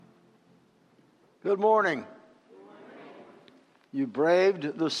Good morning. You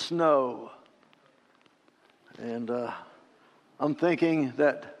braved the snow. And I'm thinking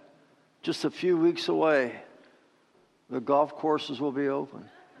that just a few weeks away, the golf courses will be open.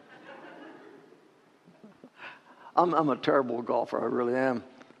 I'm a terrible golfer, I really am.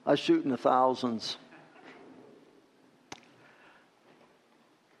 I shoot in the thousands.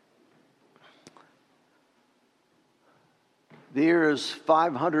 The year is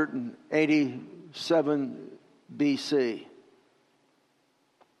 587 BC.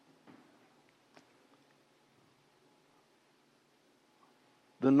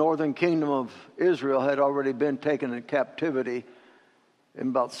 The northern kingdom of Israel had already been taken in captivity in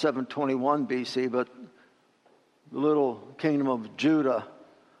about 721 BC, but the little kingdom of Judah,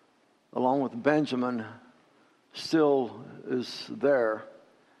 along with Benjamin, still is there.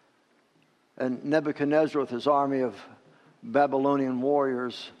 And Nebuchadnezzar, with his army of Babylonian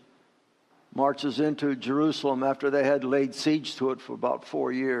warriors, marches into Jerusalem after they had laid siege to it for about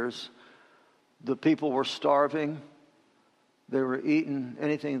 4 years. The people were starving. They were eating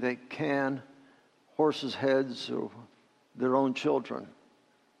anything they can, horses' heads or their own children.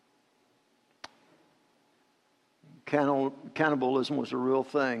 Cannibalism was a real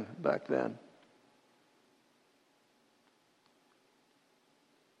thing back then.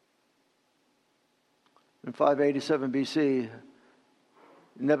 In 587 BC,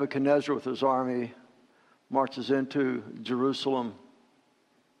 Nebuchadnezzar with his army marches into Jerusalem,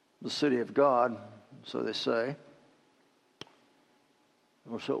 the city of God, so they say,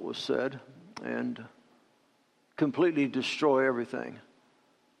 or so it was said, and completely destroy everything.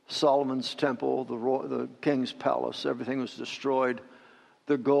 Solomon's temple, the king's palace, everything was destroyed.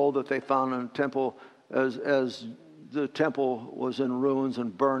 The gold that they found in the temple, as the temple was in ruins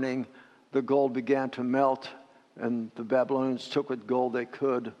and burning, the gold began to melt, and the Babylonians took what gold they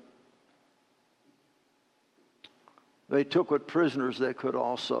could. They took what prisoners they could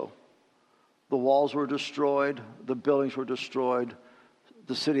also. The walls were destroyed. The buildings were destroyed.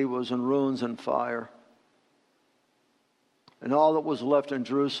 The city was in ruins and fire. And all that was left in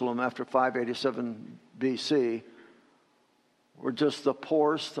Jerusalem after 587 BC were just the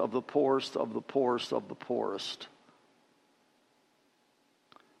poorest of the poorest of the poorest of the poorest.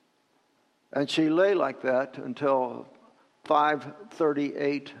 And she lay like that until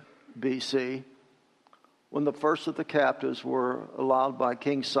 538 BC, when the first of the captives were allowed by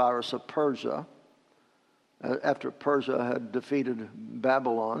King Cyrus of Persia, after Persia had defeated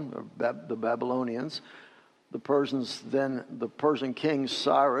Babylon, or the Babylonians. The Persian king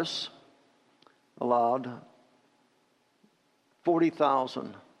Cyrus allowed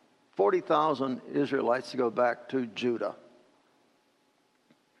 40,000 Israelites to go back to Judah.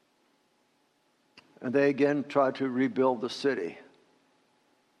 And they again tried to rebuild the city.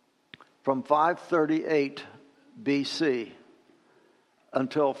 From 538 BC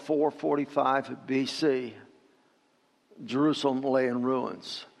until 445 BC, Jerusalem lay in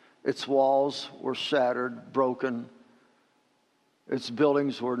ruins. Its walls were shattered, broken. Its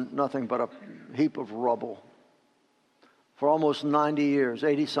buildings were nothing but a heap of rubble. For almost 90 years,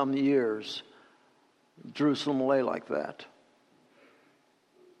 80-some years, Jerusalem lay like that.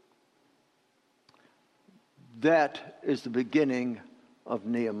 That is the beginning of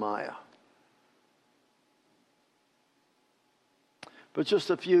Nehemiah. But just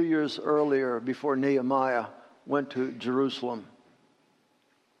a few years earlier, before Nehemiah went to Jerusalem,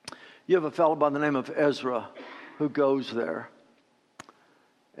 you have a fellow by the name of Ezra who goes there.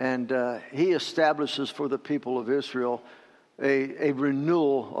 And he establishes for the people of Israel a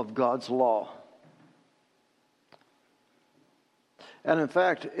renewal of God's law. And in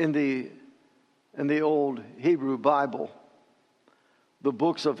fact, in the old Hebrew Bible, the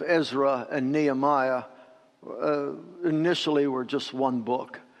books of Ezra and Nehemiah initially were just one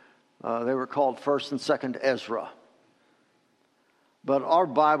book. They were called 1st and 2nd Ezra. But our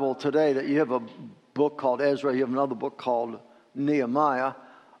Bible today, that you have a book called Ezra, you have another book called Nehemiah,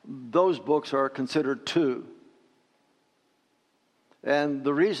 those books are considered two. And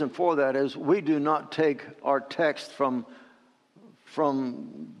the reason for that is we do not take our text from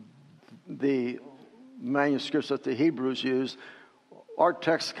the manuscripts that the Hebrews used. Our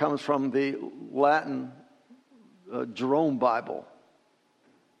text comes from the Latin Jerome Bible,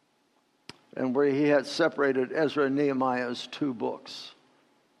 and where he had separated Ezra and Nehemiah as two books,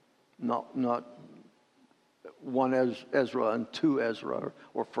 not one Ezra and two Ezra,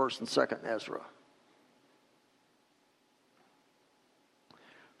 or 1st and 2nd Ezra.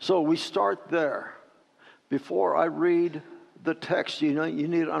 So we start there. Before I read the text, you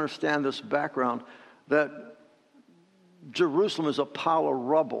need to understand this background, that Jerusalem is a pile of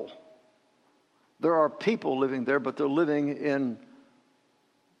rubble. There are people living there, but they're living in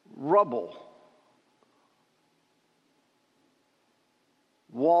rubble.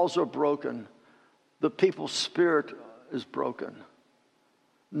 Walls are broken. The people's spirit is broken.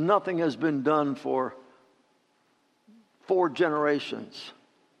 Nothing has been done for 4 generations.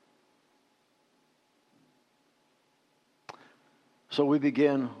 So we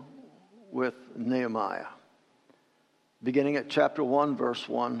begin with Nehemiah. Beginning at chapter 1, verse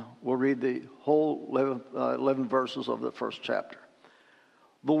 1, we'll read the whole 11 verses of the first chapter.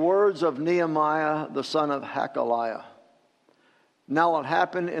 The words of Nehemiah, the son of Hakaliah. Now it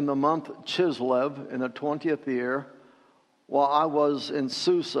happened in the month Chislev, in the 20th year, while I was in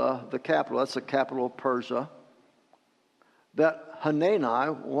Susa, the capital, that's the capital of Persia, that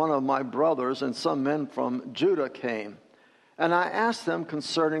Hanani, one of my brothers, and some men from Judah came. And I asked them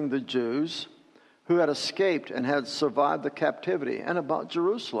concerning the Jews who had escaped and had survived the captivity, and about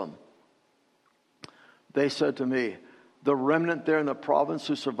Jerusalem. They said to me, the remnant there in the province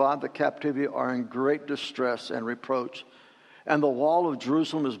who survived the captivity are in great distress and reproach. And the wall of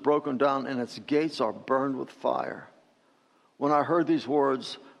Jerusalem is broken down, and its gates are burned with fire. When I heard these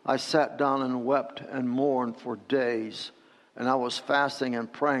words, I sat down and wept and mourned for days, and I was fasting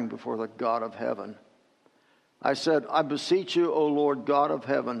and praying before the God of heaven. I said, I beseech you, O Lord God of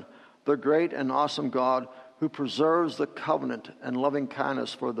heaven, the great and awesome God who preserves the covenant and loving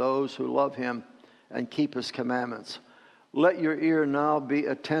kindness for those who love him and keep his commandments. Let your ear now be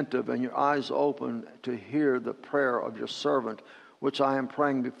attentive and your eyes open to hear the prayer of your servant, which I am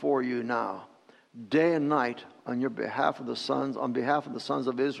praying before you now, day and night on behalf of the sons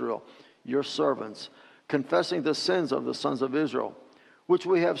of Israel, your servants, confessing the sins of the sons of Israel, which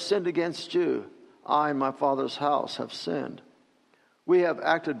we have sinned against you. I and my father's house have sinned. We have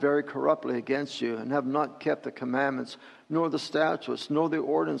acted very corruptly against you and have not kept the commandments, nor the statutes, nor the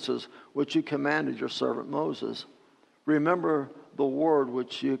ordinances which you commanded your servant Moses. Remember the word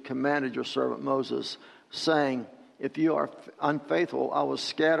which you commanded your servant Moses, saying, if you are unfaithful, I will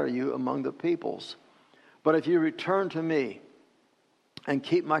scatter you among the peoples. But if you return to me and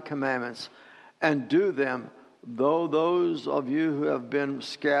keep my commandments and do them, though those of you who have been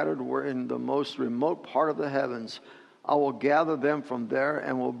scattered were in the most remote part of the heavens, I will gather them from there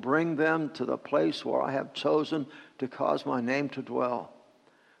and will bring them to the place where I have chosen to cause my name to dwell.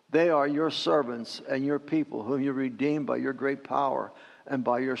 They are your servants and your people, whom you redeemed by your great power and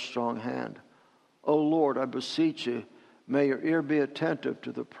by your strong hand. O Lord, I beseech you, may your ear be attentive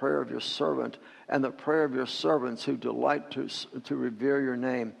to the prayer of your servant and the prayer of your servants who delight to revere your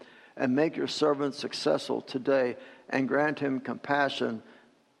name, and make your servant successful today, and grant him compassion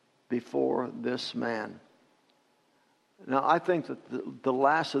before this man. Now, I think that the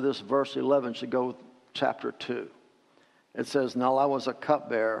last of this verse 11 should go with chapter 2. It says, now I was a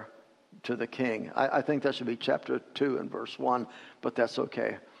cupbearer to the king. I think that should be chapter 2 and verse 1, but that's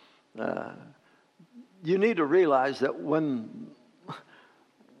okay. You need to realize that when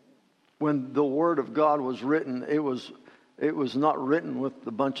the Word of God was written, it was not written with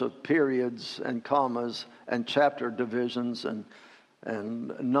a bunch of periods and commas and chapter divisions and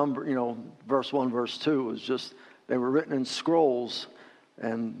number, verse 1, verse 2 was just, they were written in scrolls,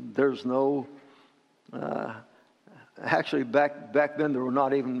 and there's no, actually back then there were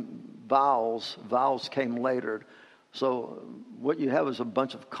not even vowels. Vowels came later. So what you have is a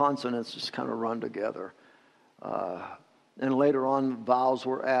bunch of consonants just kind of run together. And later on, vowels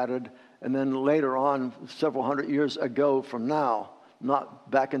were added. And then later on, several hundred years ago from now,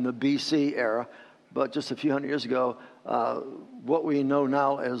 not back in the BC era, but just a few hundred years ago, what we know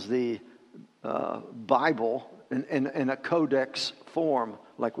now as the Bible in a codex form,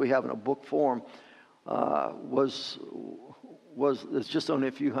 like we have in a book form, it's just only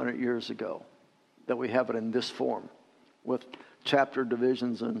a few hundred years ago that we have it in this form with chapter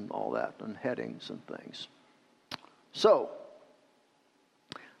divisions and all that and headings and things. So,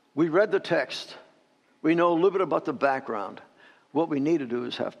 we read the text. We know a little bit about the background. What we need to do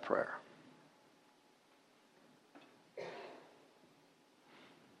is have prayer.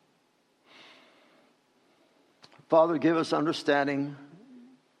 Father, give us understanding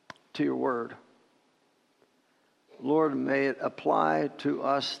to your word. Lord, may it apply to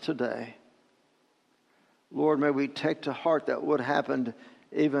us today. Lord, may we take to heart that what happened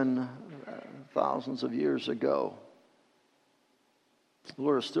even thousands of years ago,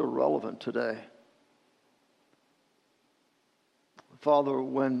 Lord, is still relevant today. Father,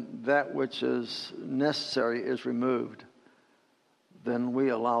 when that which is necessary is removed, then we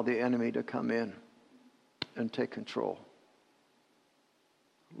allow the enemy to come in and take control.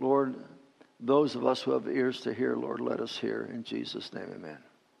 Lord, those of us who have ears to hear, Lord, let us hear. In Jesus' name, amen.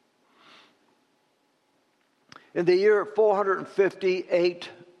 In the year 458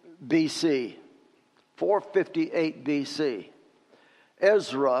 BC, 458 BC,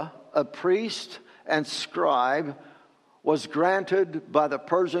 Ezra, a priest and scribe, was granted by the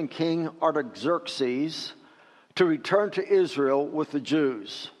Persian king Artaxerxes to return to Israel with the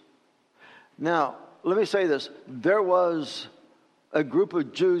Jews. Now, let me say this. There was a group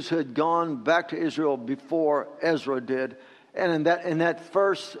of Jews who had gone back to Israel before Ezra did. And in that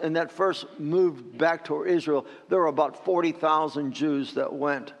first move back to Israel, there were about 40,000 Jews that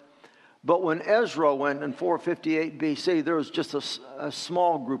went. But when Ezra went in 458 BC, there was just a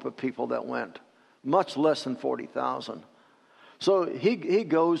small group of people that went, much less than 40,000. So he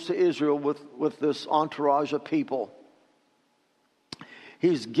goes to Israel with this entourage of people.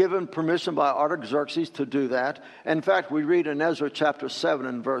 He's given permission by Artaxerxes to do that. In fact, we read in Ezra chapter 7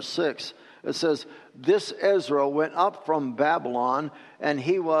 and verse 6, it says, "This Ezra went up from Babylon, and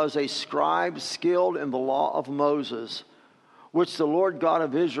he was a scribe skilled in the law of Moses, which the Lord God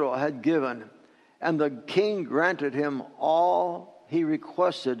of Israel had given. And the king granted him all he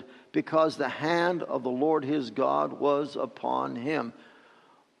requested, because the hand of the Lord his God was upon him."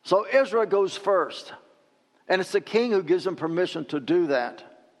 So Ezra goes first. And it's the king who gives him permission to do that.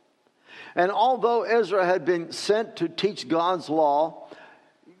 And although Ezra had been sent to teach God's law,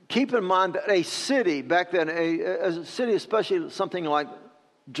 keep in mind that a city back then, a city, especially something like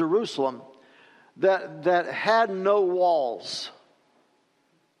Jerusalem, that had no walls,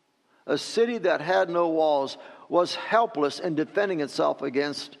 a city that had no walls was helpless in defending itself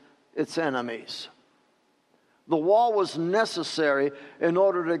against its enemies. The wall was necessary in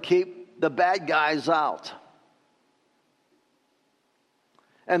order to keep the bad guys out.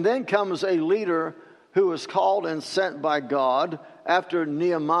 And then comes a leader who was called and sent by God after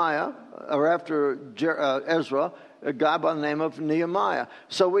Nehemiah, or after Ezra, a guy by the name of Nehemiah.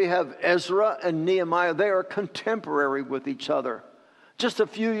 So we have Ezra and Nehemiah. They are contemporary with each other, just a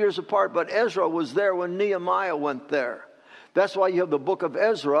few years apart. But Ezra was there when Nehemiah went there. That's why you have the book of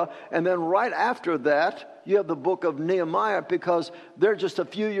Ezra. And then right after that, you have the book of Nehemiah, because they're just a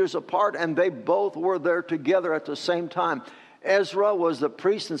few years apart, and they both were there together at the same time. Ezra was the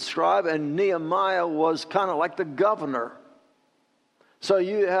priest and scribe, and Nehemiah was kind of like the governor. So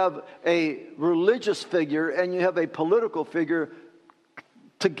you have a religious figure and you have a political figure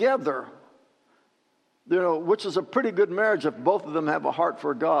together, which is a pretty good marriage if both of them have a heart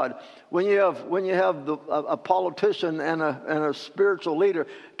for God. When you have a politician and a spiritual leader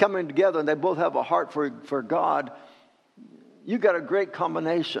coming together and they both have a heart for God, you got a great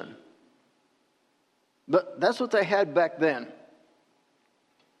combination. But that's what they had back then.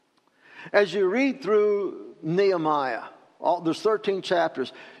 As you read through Nehemiah, there's 13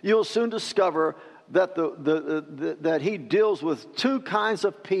 chapters, you'll soon discover that that he deals with two kinds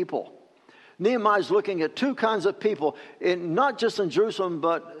of people. Nehemiah's looking at two kinds of people, not just in Jerusalem,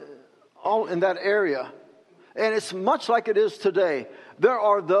 but all in that area. And it's much like it is today. There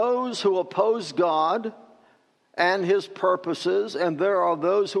are those who oppose God and his purposes, and there are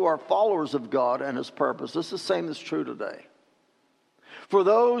those who are followers of God and his purposes. The same is true today. For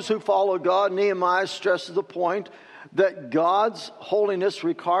those who follow God, Nehemiah stresses the point that God's holiness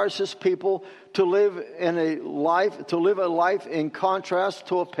requires his people to live a life in contrast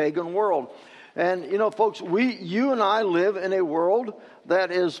to a pagan world. And folks, you and I live in a world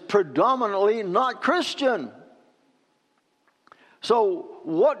that is predominantly not Christian. So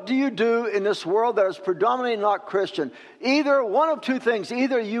what do you do in this world that is predominantly not Christian? Either one of two things.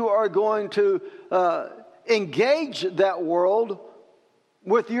 Either you are going to engage that world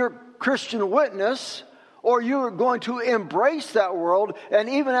with your Christian witness, or you are going to embrace that world. And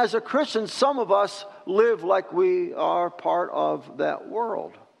even as a Christian, some of us live like we are part of that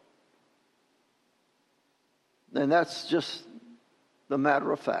world. And that's just the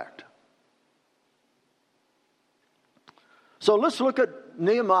matter of fact. So let's look at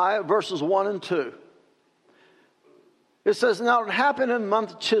Nehemiah verses 1 and 2. It says, "Now it happened in the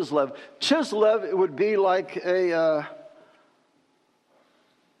month of Chislev." Chislev, it would be like a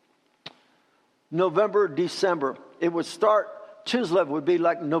November, December. It would start, Chislev would be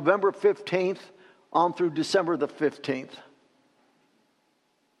like November 15th on through December the 15th.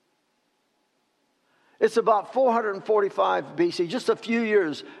 It's about 445 BC, just a few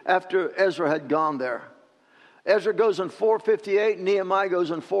years after Ezra had gone there. Ezra goes in 458, Nehemiah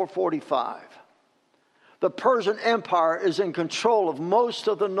goes in 445. The Persian Empire is in control of most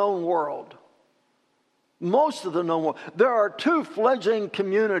of the known world. Most of the known world. There are two fledgling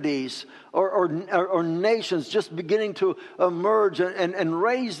communities or nations just beginning to emerge and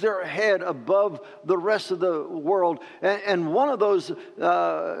raise their head above the rest of the world. And one of those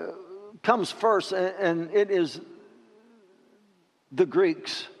comes first, and it is the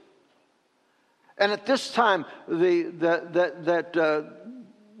Greeks. And at this time, the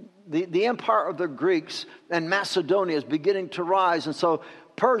empire of the Greeks and Macedonia is beginning to rise. And so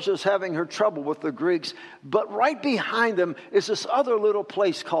Persia is having her trouble with the Greeks. But right behind them is this other little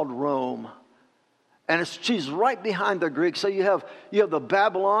place called Rome. And she's right behind the Greeks. So you have the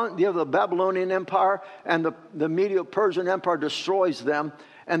Babylonian Empire, and the Medo-Persian Empire destroys them.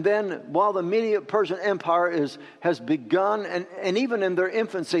 And then while the Medo-Persian Empire has begun, and even in their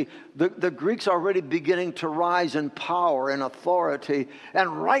infancy, the Greeks are already beginning to rise in power and authority.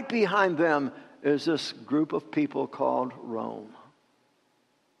 And right behind them is this group of people called Rome.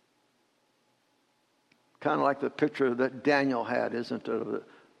 Kind of like the picture that Daniel had, isn't it?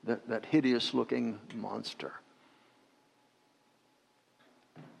 That hideous-looking monster.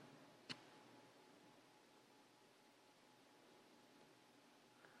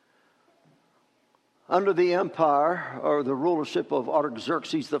 Under the empire, or the rulership of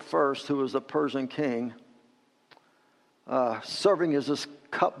Artaxerxes I, who was the Persian king, serving as his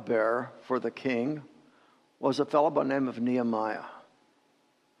cupbearer for the king, was a fellow by the name of Nehemiah.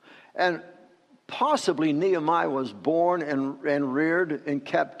 And possibly Nehemiah was born and reared in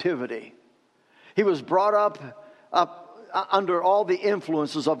captivity. He was brought up under all the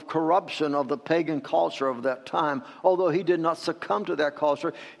influences of corruption of the pagan culture of that time. Although he did not succumb to that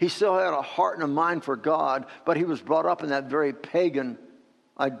culture, he still had a heart and a mind for God, but he was brought up in that very pagan,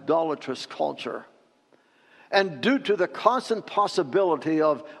 idolatrous culture. And due to the constant possibility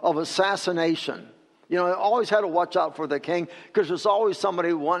of assassination, I always had to watch out for the king, because there's always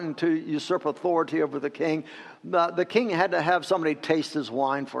somebody wanting to usurp authority over the king. The king had to have somebody taste his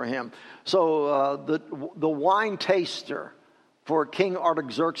wine for him. So the wine taster for King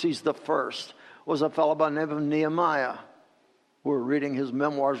Artaxerxes I was a fellow by the name of Nehemiah. We're reading his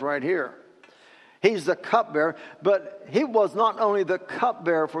memoirs right here. He's the cupbearer, but he was not only the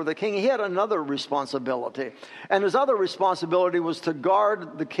cupbearer for the king, he had another responsibility. And his other responsibility was to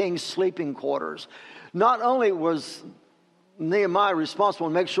guard the king's sleeping quarters. Not only was Nehemiah responsible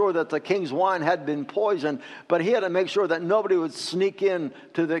to make sure that the king's wine had been poisoned, but he had to make sure that nobody would sneak in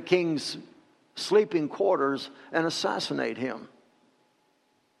to the king's sleeping quarters and assassinate him.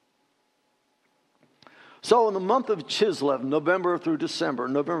 So in the month of Chislev, November through December,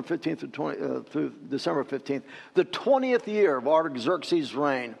 November 15th through December 15th, the 20th year of Artaxerxes'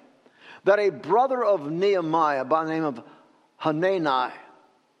 reign, that a brother of Nehemiah by the name of Hanani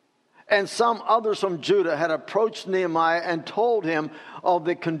and some others from Judah had approached Nehemiah and told him of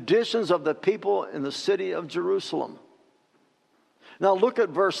the conditions of the people in the city of Jerusalem. Now look at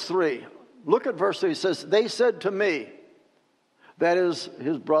verse 3. Look at verse 3. It says, they said to me, that is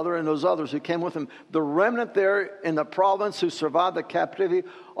his brother and those others who came with him, the remnant there in the province who survived the captivity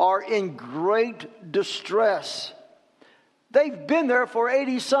are in great distress. They've been there for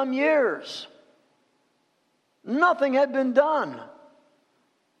 80-some years. Nothing had been done.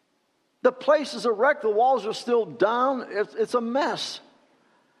 The place is a wreck. The walls are still down. It's a mess.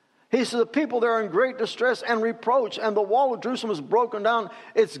 He says the people there are in great distress and reproach, and the wall of Jerusalem is broken down.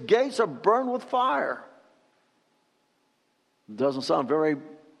 Its gates are burned with fire. Doesn't sound very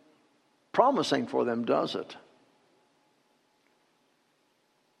promising for them, does it?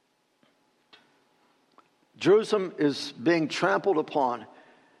 Jerusalem is being trampled upon.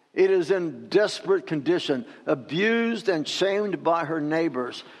 It is in desperate condition, abused and shamed by her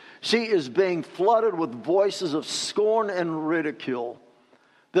neighbors. She is being flooded with voices of scorn and ridicule.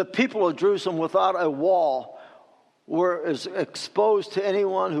 The people of Jerusalem without a wall were as exposed to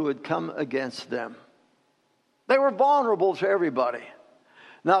anyone who would come against them. They were vulnerable to everybody.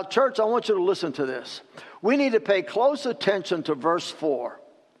 Now, church, I want you to listen to this. We need to pay close attention to verse 4.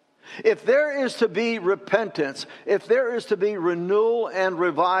 If there is to be repentance, if there is to be renewal and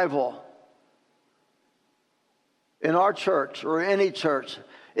revival in our church or any church,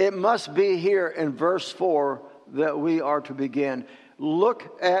 it must be here in verse 4 that we are to begin.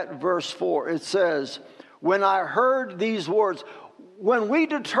 Look at verse 4. It says, when I heard these words, when we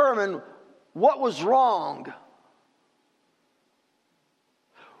determined what was wrong,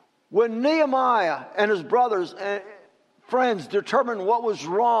 when Nehemiah and his brothers and friends determined what was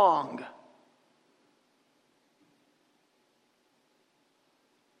wrong,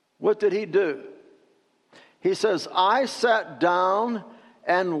 what did he do? He says, I sat down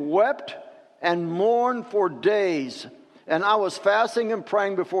and wept and mourned for days, and I was fasting and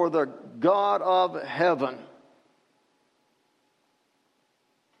praying before the God of heaven.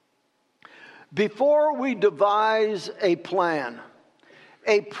 Before we devise a plan,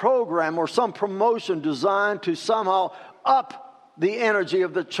 a program, or some promotion designed to somehow up the energy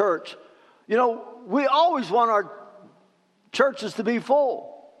of the church. You know, we always want our churches to be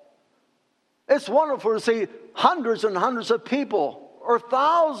full. It's wonderful to see hundreds and hundreds of people or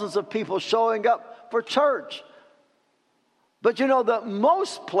thousands of people showing up for church. But you know that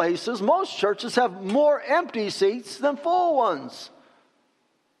most places, most churches have more empty seats than full ones.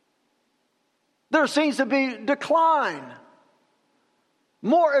 There seems to be decline,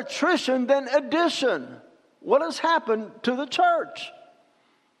 more attrition than addition. What has happened to the church?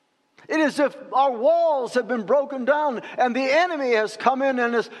 It is as if our walls have been broken down and the enemy has come in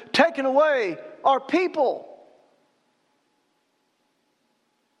and has taken away our people.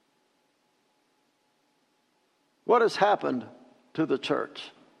 What has happened to the church?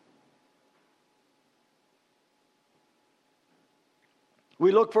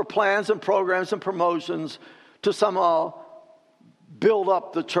 We look for plans and programs and promotions to somehow build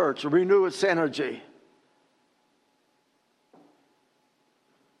up the church, renew its energy.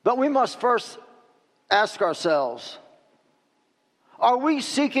 But we must first ask ourselves, are we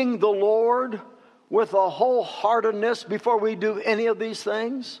seeking the Lord with a wholeheartedness before we do any of these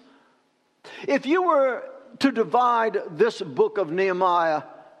things? If you were to divide this book of Nehemiah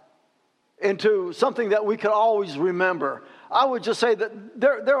into something that we could always remember, I would just say that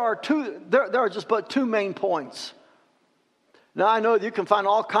there are just but two main points. Now, I know you can find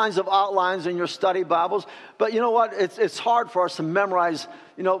all kinds of outlines in your study Bibles, but you know what? It's hard for us to memorize,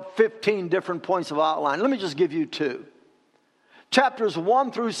 15 different points of outline. Let me just give you two. Chapters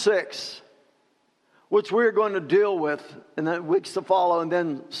 1 through 6, which we're going to deal with in the weeks to follow, and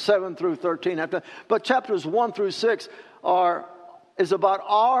then 7 through 13 after. But chapters 1 through 6 is about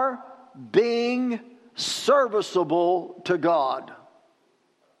our being serviceable to God.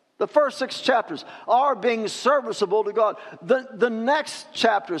 The first 6 chapters are being serviceable to God. The next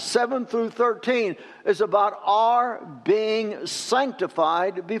chapter, 7 through 13, is about our being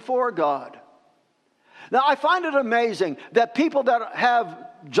sanctified before God. Now, I find it amazing that people that have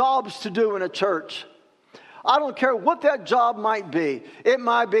jobs to do in a church, I don't care what that job might be. It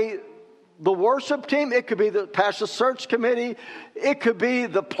might be the worship team. It could be the pastor search committee. It could be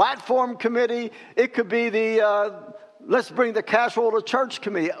the platform committee. It could be the let's bring the casserole to church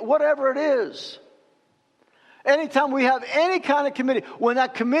committee. Whatever it is. Anytime we have any kind of committee, when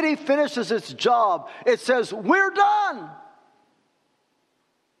that committee finishes its job, it says, we're done.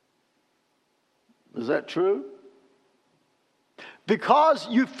 Is that true? Because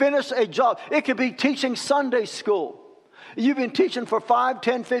you finish a job. It could be teaching Sunday school. You've been teaching for 5,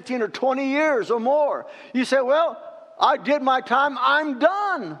 10, 15, or 20 years or more. You say, well, I did my time. I'm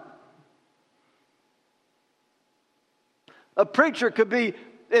done. A preacher could be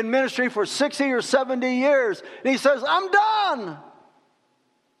in ministry for 60 or 70 years, and he says, I'm done.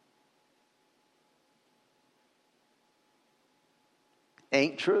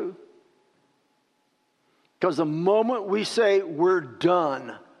 Ain't true. Because the moment we say we're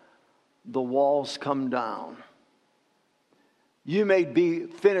done, the walls come down. You may be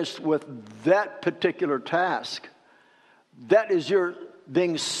finished with that particular task. That is your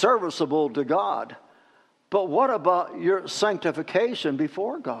being serviceable to God. But what about your sanctification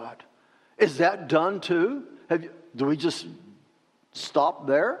before God? Is that done too? Do we just stop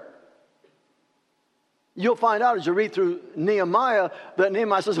there? You'll find out as you read through Nehemiah that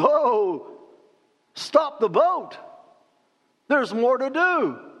Nehemiah says, "Oh, stop the boat. There's more to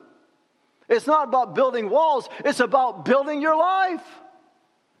do. It's not about building walls. It's about building your life."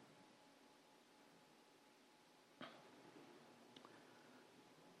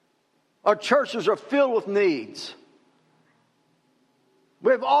 Our churches are filled with needs.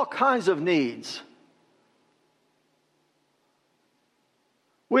 We have all kinds of needs.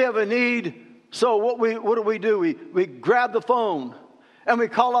 We have a need, so what do? We grab the phone and we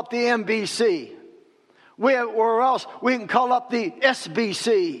call up the NBC. Or else we can call up the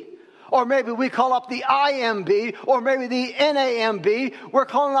SBC. Or maybe we call up the IMB, or maybe the NAMB. We're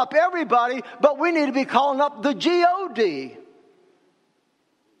calling up everybody, but we need to be calling up the GOD.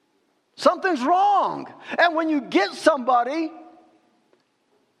 Something's wrong. And when you get somebody,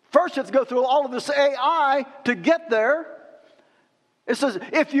 first you have to go through all of this AI to get there. It says,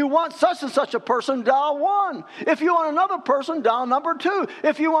 if you want such and such a person, dial 1. If you want another person, dial number 2.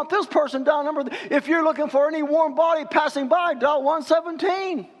 If you want this person, dial number 3. If you're looking for any warm body passing by, dial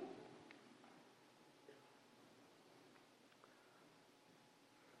 117.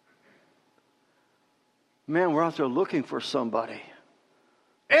 Man, we're out there looking for somebody.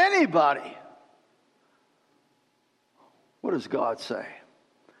 Anybody. What does God say?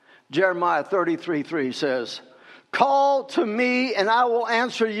 Jeremiah 33:3 says, Call to me, and I will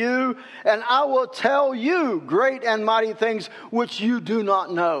answer you, and I will tell you great and mighty things which you do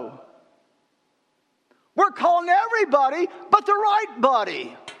not know. We're calling everybody but the right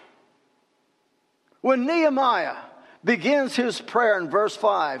buddy. When Nehemiah begins his prayer in verse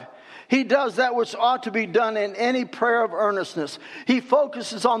 5, he does that which ought to be done in any prayer of earnestness. He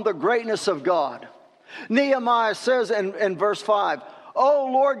focuses on the greatness of God. Nehemiah says in verse 5, O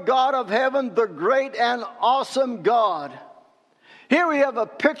Lord God of heaven, the great and awesome God. Here we have a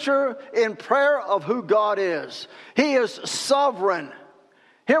picture in prayer of who God is. He is sovereign.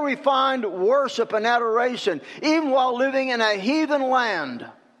 Here we find worship and adoration. Even while living in a heathen land,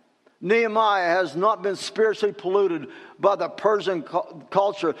 Nehemiah has not been spiritually polluted by the Persian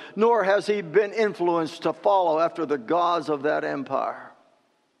culture, nor has he been influenced to follow after the gods of that empire.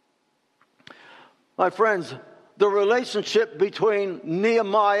 My friends, the relationship between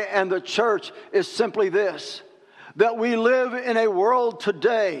Nehemiah and the church is simply this: that we live in a world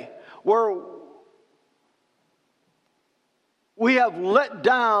today where we have let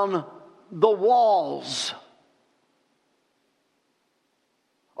down the walls.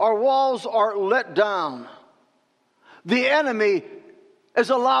 Our walls are let down. The enemy is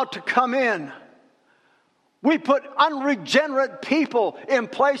allowed to come in. We put unregenerate people in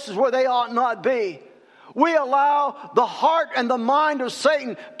places where they ought not be. We allow the heart and the mind of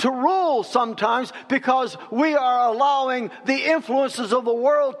Satan to rule sometimes because we are allowing the influences of the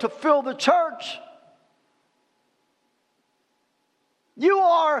world to fill the church. You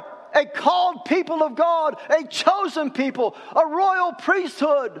are a called people of God, a chosen people, a royal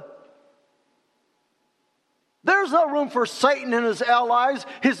priesthood. There's no room for Satan and his allies,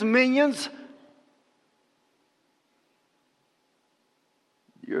 his minions.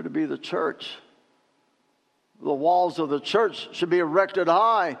 You're to be the church. The walls of the church should be erected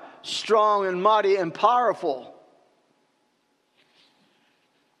high, strong and mighty and powerful.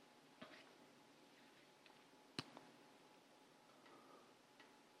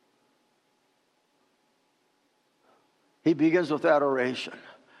 He begins with adoration.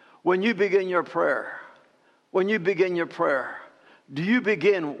 When you begin your prayer, do you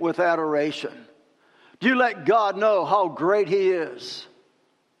begin with adoration? Do you let God know how great He is?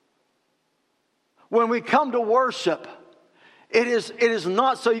 When we come to worship, it is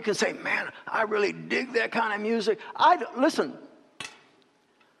not so you can say, man, I really dig that kind of music. Listen,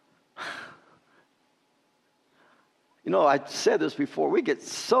 you know, I said this before, we get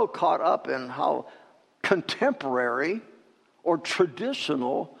so caught up in how contemporary or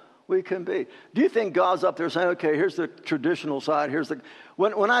traditional we can be. Do you think God's up there saying, okay, here's the traditional side,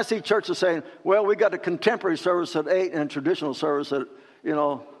 when I see churches saying, well, we got a contemporary service at 8 and a traditional service at,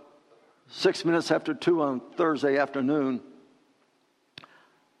 6 minutes after 2 on Thursday afternoon.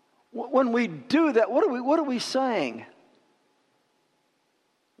 When we do that, what are we saying?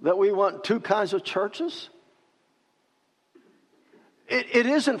 That we want two kinds of churches? It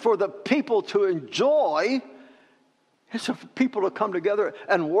isn't for the people to enjoy. It's for people to come together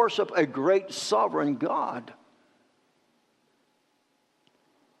and worship a great sovereign God.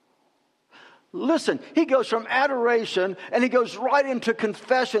 Listen, he goes from adoration and he goes right into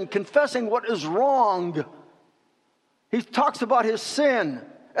confession, confessing what is wrong. He talks about his sin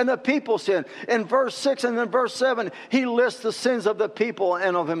and the people's sin. In verse 6 and then verse 7, he lists the sins of the people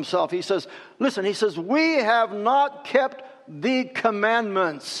and of himself. He says, we have not kept the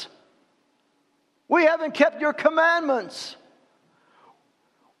commandments. We haven't kept your commandments.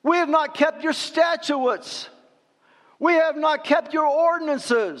 We have not kept your statutes. We have not kept your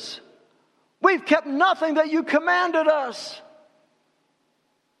ordinances. We've kept nothing that you commanded us.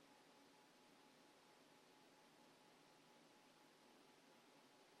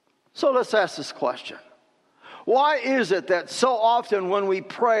 So let's ask this question. Why is it that so often when we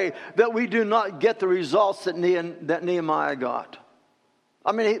pray that we do not get the results that Nehemiah got?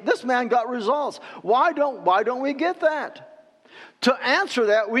 I mean, this man got results. Why don't we get that? To answer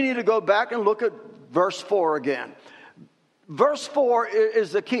that, we need to go back and look at verse 4 again. Verse 4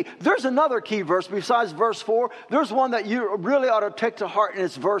 is the key. There's another key verse besides verse 4. There's one that you really ought to take to heart, and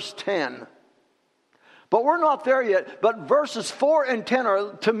it's verse 10. But we're not there yet. But verses 4 and 10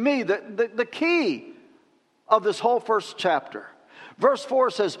 are, to me, the key of this whole first chapter. Verse 4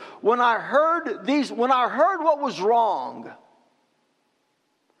 says, when I heard what was wrong,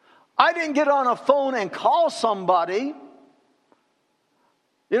 I didn't get on a phone and call somebody.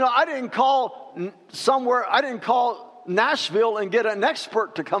 I didn't call somewhere. I didn't call Nashville and get an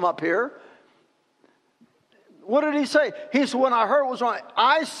expert to come up here. What did he say? He said, when I heard what was wrong,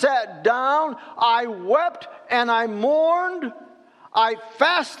 I sat down, I wept and I mourned, I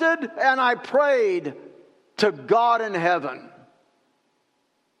fasted and I prayed to God in heaven.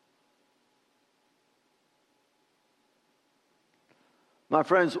 My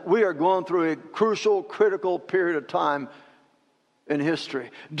friends, we are going through a crucial, critical period of time in history.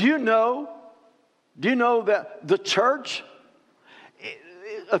 Do you know that the church,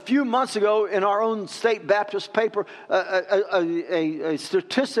 a few months ago in our own state Baptist paper, a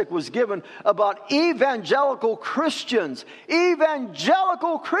statistic was given about evangelical Christians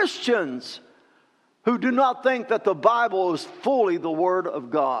who do not think that the Bible is fully the Word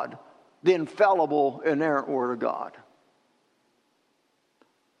of God, the infallible, inerrant Word of God.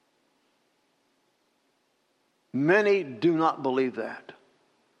 Many do not believe that.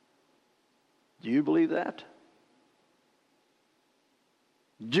 Do you believe that?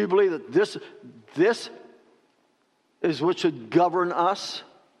 Do you believe that this is what should govern us?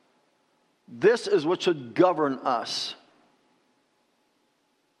 This is what should govern us.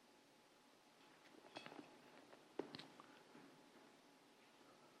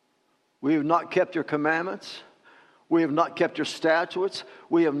 We have not kept your commandments. We have not kept your statutes.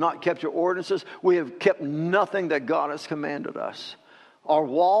 We have not kept your ordinances. We have kept nothing that God has commanded us. Our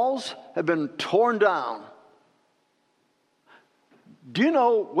walls have been torn down. Do you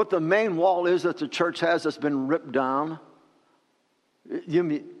know what the main wall is that the church has that's been ripped down?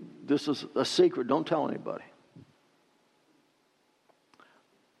 This is a secret. Don't tell anybody.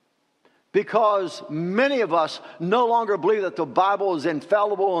 Because many of us no longer believe that the Bible is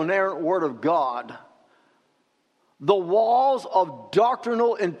infallible and inerrant Word of God. The walls of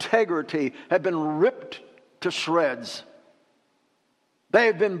doctrinal integrity have been ripped to shreds. They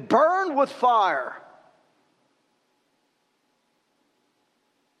have been burned with fire.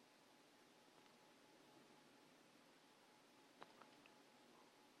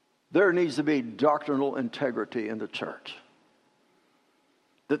 There needs to be doctrinal integrity in the church.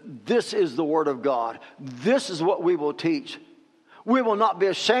 That this is the Word of God. This is what we will teach. We will not be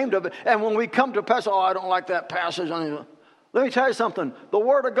ashamed of it. And when we come to passage, I don't like that passage. Let me tell you something. The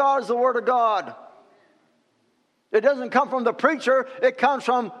Word of God is the Word of God. It doesn't come from the preacher. It comes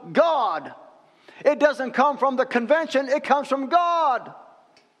from God. It doesn't come from the convention. It comes from God.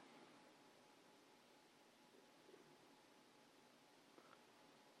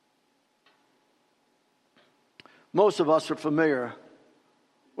 Most of us are familiar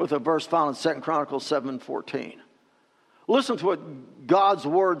with a verse found in 2 Chronicles 7:14. Listen to what God's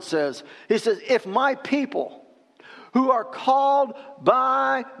Word says. He says, if my people who are called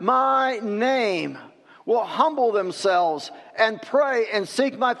by my name will humble themselves and pray and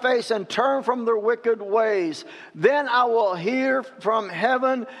seek my face and turn from their wicked ways, then I will hear from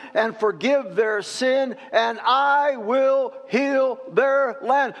heaven and forgive their sin, and I will heal their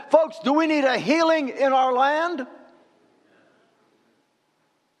land. Folks, do we need a healing in our land?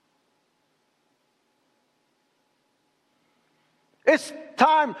 It's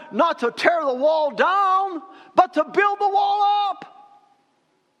time not to tear the wall down, but to build the wall up.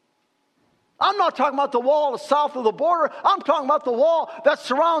 I'm not talking about the wall south of the border. I'm talking about the wall that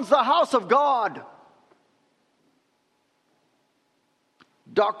surrounds the house of God.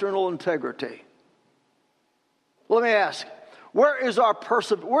 Doctrinal integrity. Let me ask, where is our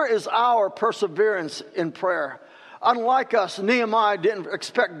perseverance in prayer? Unlike us, Nehemiah didn't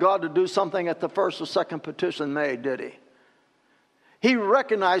expect God to do something at the first or second petition made, did he? He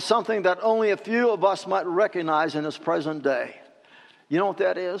recognized something that only a few of us might recognize in this present day. You know what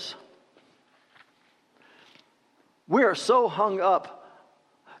that is? We are so hung up,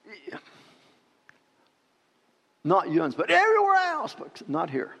 not Yuns, but everywhere else, but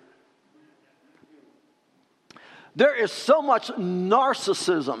not here. There is so much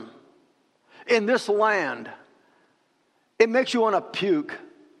narcissism in this land. It makes you want to puke.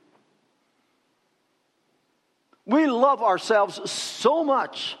 We love ourselves so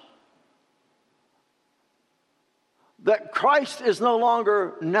much that Christ is no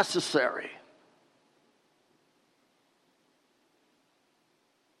longer necessary.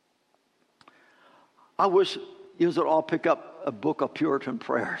 I wish you would all pick up a book of Puritan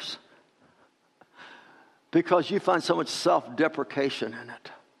prayers, because you find so much self-deprecation in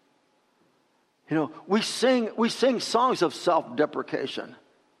it. You know, we sing songs of self-deprecation.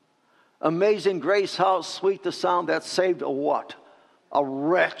 Amazing grace, how sweet the sound that saved a what? A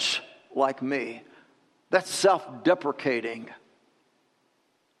wretch like me. That's self-deprecating.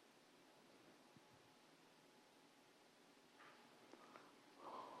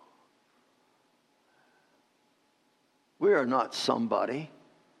 We are not somebody.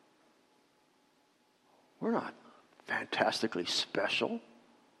 We're not fantastically special.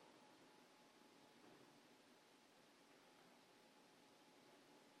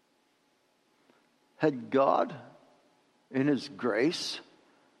 had God, in His grace,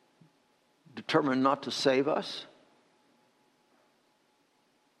 determined not to save us,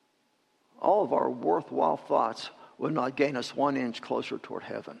 all of our worthwhile thoughts would not gain us 1 inch closer toward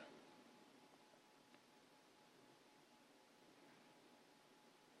heaven.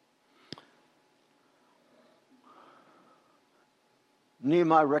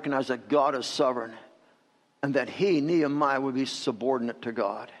 Nehemiah recognized that God is sovereign and that he, Nehemiah, would be subordinate to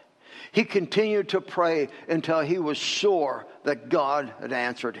God. He continued to pray until he was sure that God had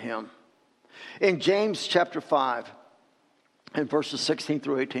answered him. In James chapter 5, in verses 16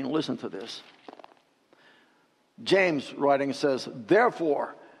 through 18, listen to this. James writing says,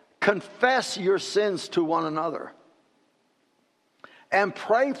 "Therefore, confess your sins to one another and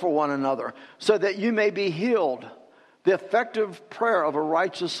pray for one another so that you may be healed. The effective prayer of a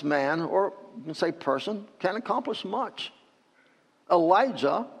righteous man," or you can say person, "can accomplish much."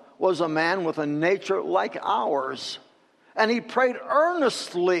 Elijah was a man with a nature like ours, and he prayed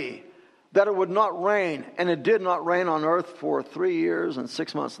earnestly that it would not rain, and it did not rain on earth for 3 years and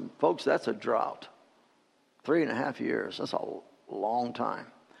 6 months. And folks, that's a drought. 3.5 years, that's a long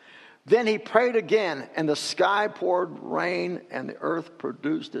time. Then he prayed again, and the sky poured rain, and the earth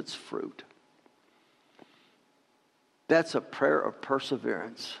produced its fruit. That's a prayer of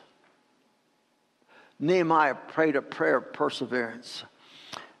perseverance. Nehemiah prayed a prayer of perseverance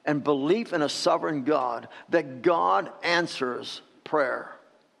and belief in a sovereign God, that God answers prayer.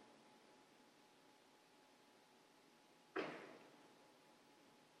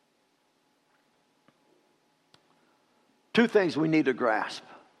 Two things we need to grasp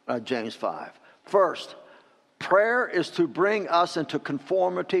James 5. First, prayer is to bring us into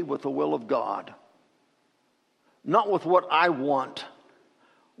conformity with the will of God, not with what I want.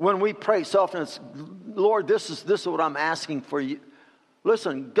 When we pray, so often it's, "Lord, this is what I'm asking for you."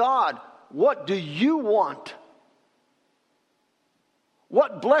 Listen, God, what do you want?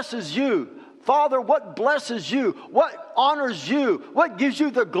 What blesses you? Father, what blesses you? What honors you? What gives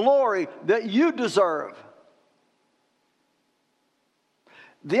you the glory that you deserve?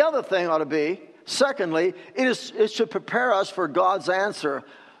 The other thing ought to be, secondly, it should prepare us for God's answer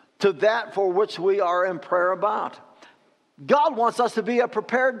to that for which we are in prayer about. God wants us to be a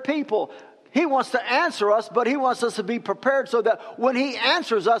prepared people. He wants to answer us, but He wants us to be prepared so that when He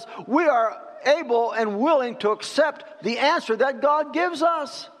answers us, we are able and willing to accept the answer that God gives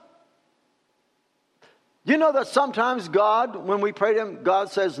us. You know that sometimes God, when we pray to Him, God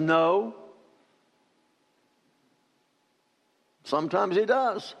says no. Sometimes He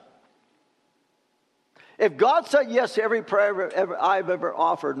does. If God said yes to every prayer I've ever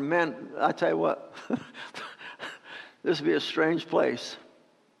offered, man, I tell you what, this would be a strange place.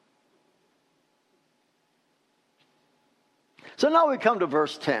 So now we come to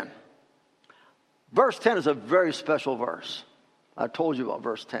verse 10. Verse 10 is a very special verse. I told you about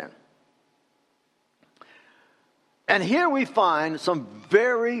verse 10. And here we find some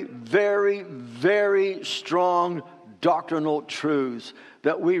very, very, very strong doctrinal truths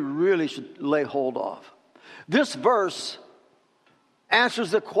that we really should lay hold of. This verse answers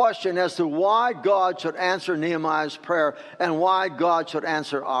the question as to why God should answer Nehemiah's prayer and why God should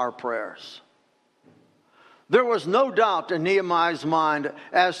answer our prayers. There was no doubt in Nehemiah's mind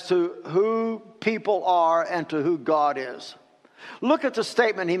as to who people are and to who God is. Look at the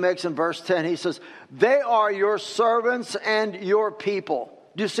statement he makes in verse 10. He says, "They are your servants and your people."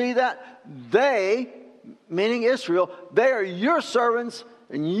 Do you see that? They, meaning Israel, they are your servants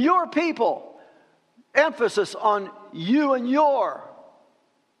and your people. Emphasis on you and your.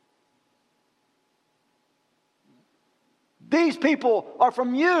 These people are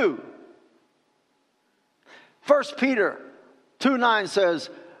from you. 1 Peter 2:9 says,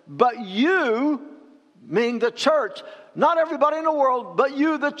 "But you," meaning the church, not everybody in the world, but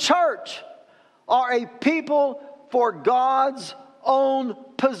you, the church, are a people for God's own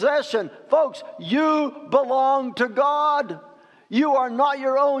possession. Folks, you belong to God. You are not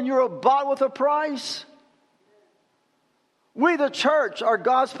your own. You're bought with a price. We, the church, are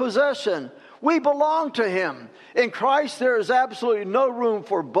God's possession. We belong to Him. In Christ, there is absolutely no room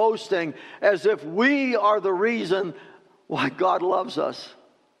for boasting as if we are the reason why God loves us.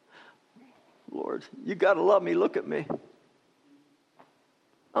 Lord, you got to love me. Look at me.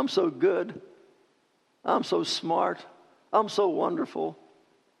 I'm so good. I'm so smart. I'm so wonderful.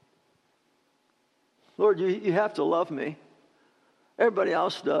 Lord, you have to love me. Everybody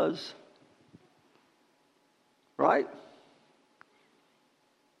else does. Right?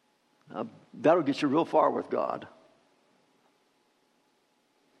 That'll get you real far with God.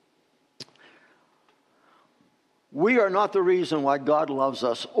 We are not the reason why God loves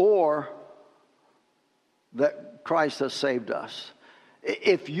us or that Christ has saved us.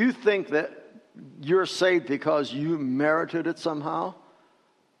 If you think that you're saved because you merited it somehow,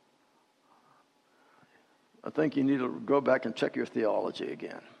 I think you need to go back and check your theology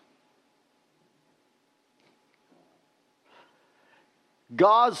again.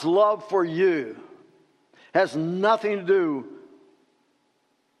 God's love for you has nothing to do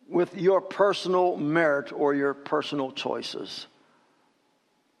with your personal merit or your personal choices.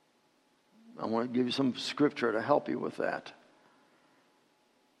 I want to give you some scripture to help you with that.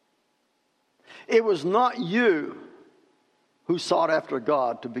 It was not you who sought after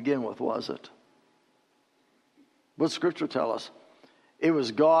God to begin with, was it? What does Scripture tell us? It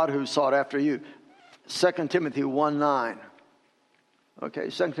was God who sought after you. 2 Timothy 1:9. Okay,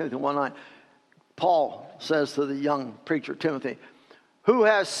 2 Timothy 1:9. Paul says to the young preacher Timothy, who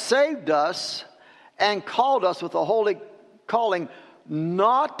has saved us and called us with a holy calling,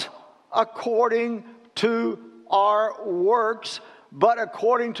 not according to our works, but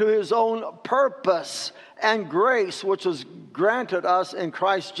according to his own purpose and grace, which was granted us in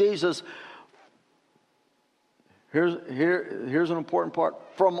Christ Jesus. Here's an important part.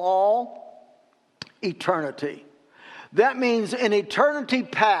 From all eternity. That means in eternity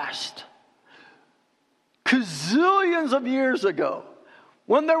past, gazillions of years ago,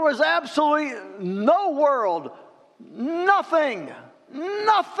 when there was absolutely no world, nothing.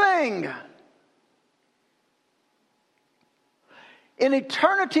 In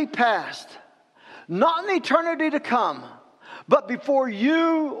eternity past, not in eternity to come, but before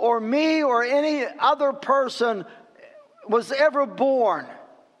you or me or any other person was ever born,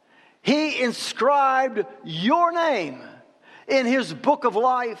 he inscribed your name in his book of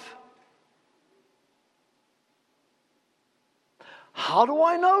life. How do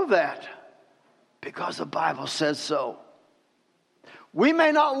I know that? Because the Bible says so. We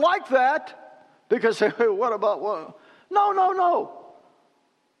may not like that because, hey, what about what? No.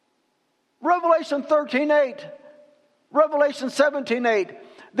 Revelation 13:8, Revelation 17:8,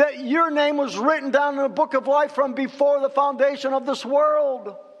 that your name was written down in the book of life from before the foundation of this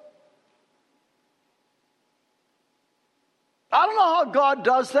world. I don't know how God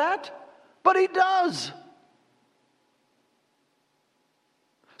does that, but he does.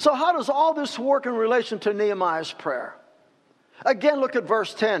 So how does all this work in relation to Nehemiah's prayer? Again, look at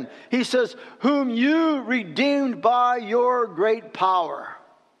verse 10. He says, whom you redeemed by your great power.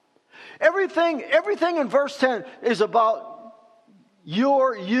 Everything in verse 10 is about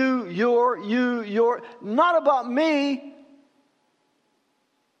your, not about me.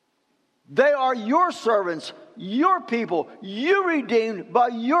 They are your servants, your people. You redeemed by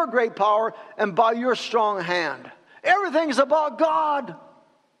your great power and by your strong hand. Everything is about God.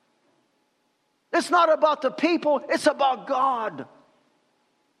 It's not about the people, it's about God.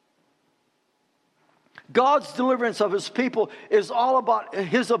 God's deliverance of his people is all about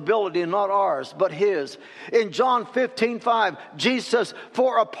his ability, not ours, but his. In John 15:5, Jesus says,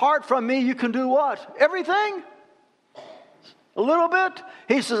 for apart from me, you can do what? Everything? A little bit?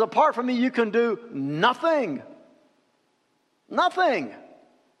 He says, apart from me, you can do nothing. Nothing.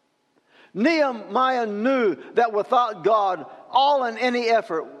 Nehemiah knew that without God, all and any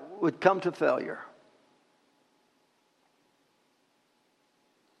effort would come to failure.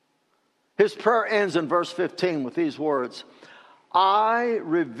 His prayer ends in verse 15 with these words, I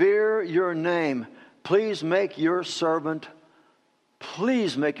revere your name. Please make your servant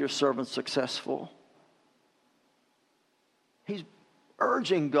successful. He's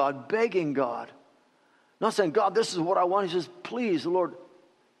urging God, begging God. Not saying, God, this is what I want. He says, please, Lord,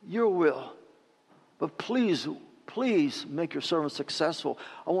 your will. But please make your servant successful.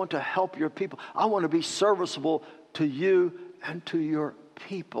 I want to help your people. I want to be serviceable to you and to your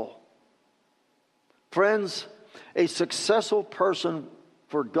people. Friends, a successful person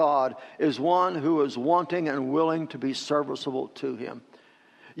for God is one who is wanting and willing to be serviceable to him.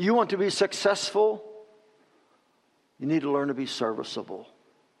 You want to be successful? You need to learn to be serviceable.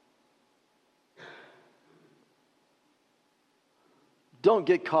 Don't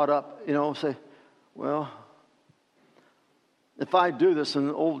get caught up, say, well, if I do this, and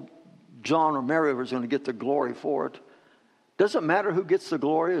old John or Mary is going to get the glory for it. Does it matter who gets the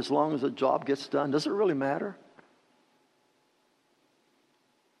glory as long as the job gets done? Does it really matter?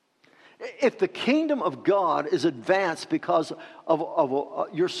 If the kingdom of God is advanced because of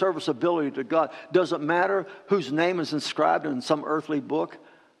your serviceability to God, does it matter whose name is inscribed in some earthly book?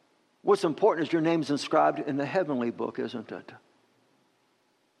 What's important is your name is inscribed in the heavenly book, isn't it?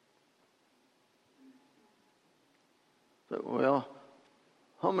 So, well,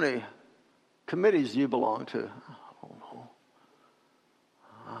 how many committees do you belong to? I don't know.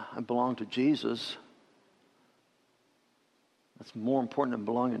 I belong to Jesus. That's more important than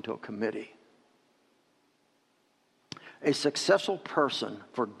belonging to a committee. A successful person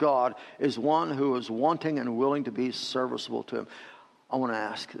for God is one who is wanting and willing to be serviceable to Him. I want to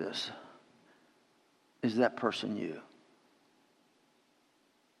ask this. Is that person you?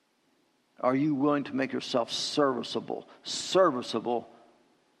 Are you willing to make yourself serviceable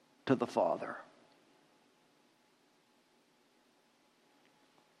to the Father?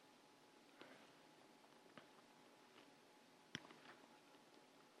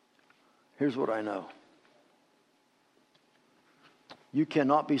 Here's what I know. You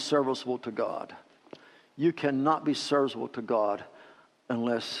cannot be serviceable to God. You cannot be serviceable to God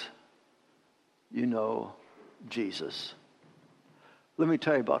unless you know Jesus. Let me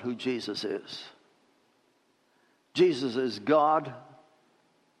tell you about who Jesus is. Jesus is God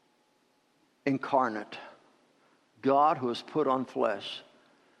incarnate. God who has put on flesh.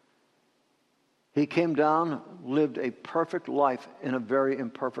 He came down, lived a perfect life in a very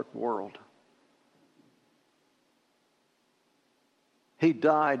imperfect world. He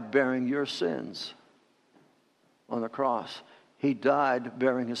died bearing your sins on the cross. He died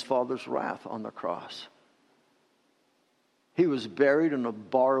bearing His Father's wrath on the cross. He was buried in a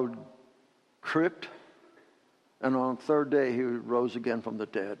borrowed crypt, and on the third day He rose again from the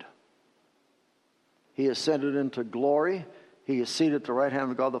dead. He ascended into glory. He is seated at the right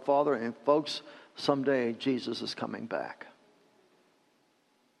hand of God the Father, and folks, someday Jesus is coming back.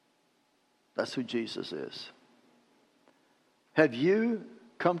 That's who Jesus is. Have you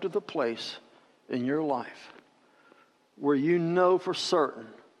come to the place in your life where you know for certain,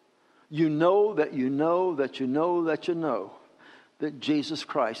 you know that Jesus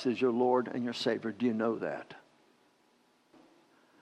Christ is your Lord and your Savior? Do you know that?